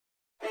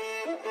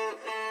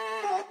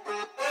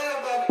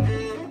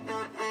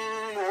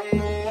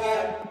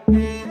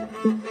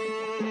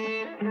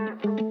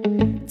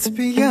To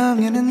be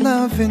young and in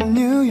love in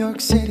New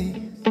York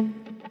City,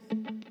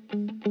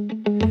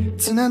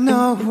 to not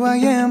know who I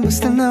am but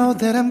still know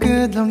that I'm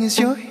good long as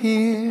you're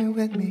here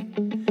with me.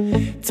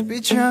 To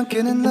be drunk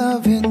and in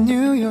love in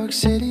New York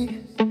City,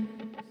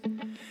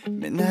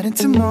 midnight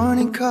into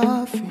morning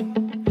coffee,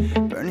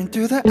 burning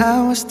through the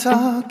hours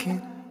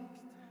talking.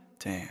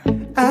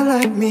 Damn, I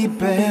like me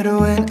better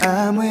when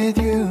I'm with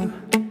you.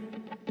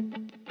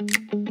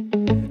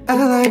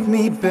 I like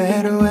me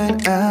better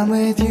when I'm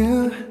with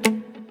you.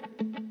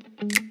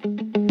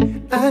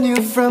 I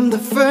knew from the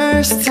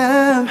first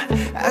time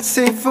I'd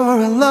stay for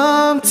a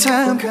long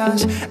time,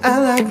 'cause I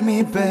like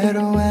me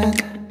better when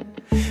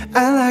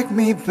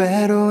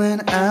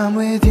I'm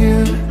with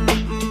you.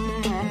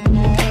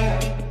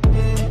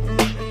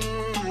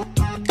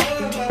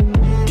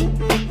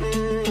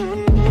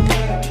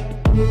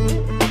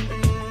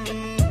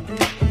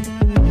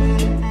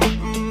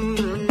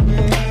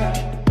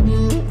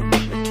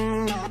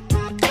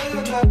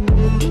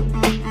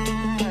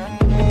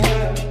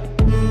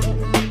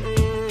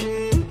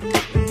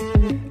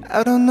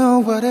 I don't know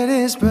what it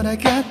is, but I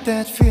got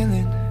that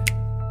feeling.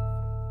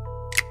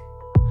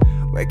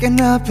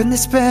 Waking up in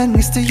this bed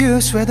next to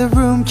you, swear the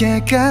room, yeah,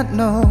 got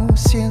no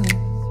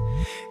ceiling.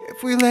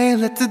 If we lay,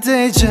 let the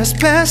day just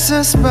pass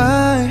us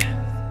by.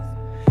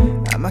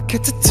 I might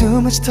get to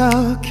too much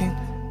talking,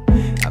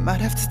 I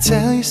might have to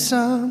tell you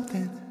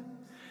something.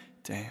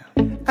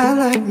 Damn, I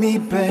like me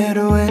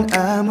better when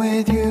I'm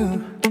with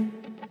you.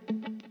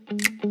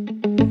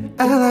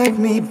 I like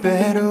me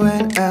better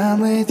when I'm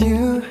with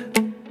you.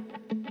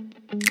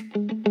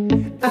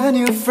 I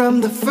knew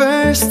from the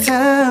first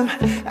time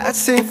I'd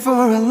stay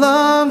for a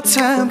long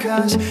time,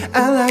 'cause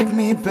I like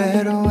me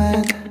better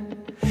when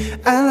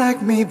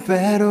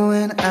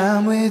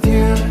I'm with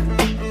you.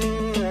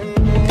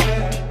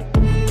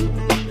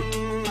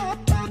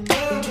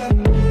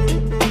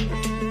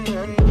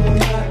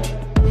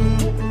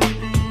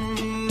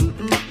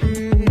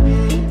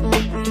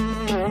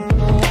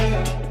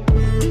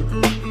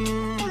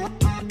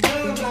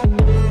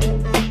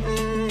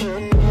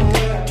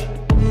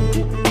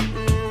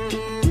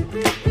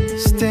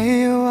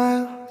 Stay a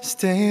while,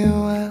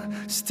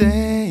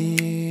 stay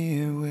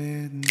here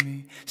with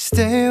me.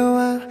 Stay a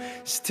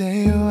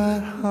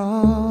while,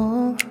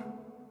 oh.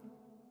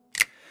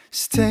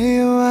 Stay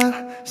a while,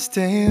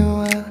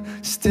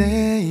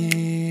 stay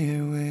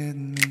here with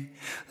me.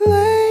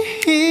 Lay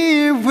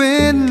here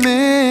with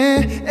me,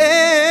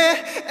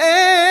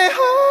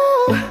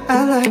 oh.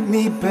 I like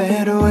me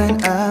better when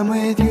I'm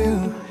with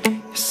you.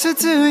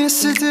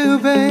 Yes I do,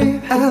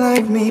 babe. I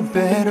like me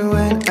better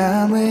when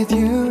I'm with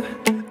you.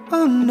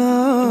 Oh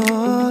no,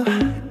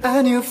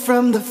 I knew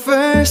from the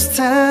first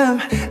time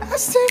I'd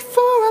stay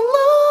for a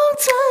long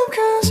time,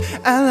 'cause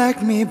I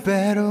like me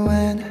better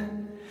when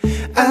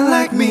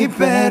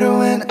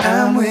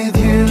I'm with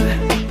you.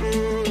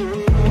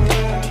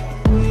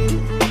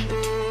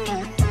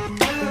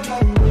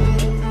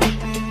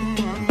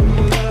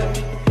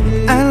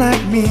 I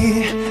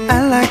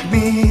like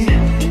me.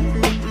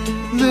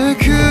 Look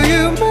who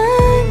you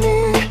made me,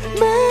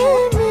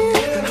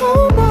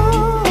 oh no,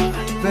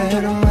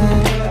 better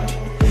when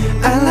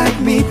I like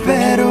me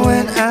better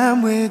when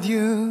I'm with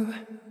you.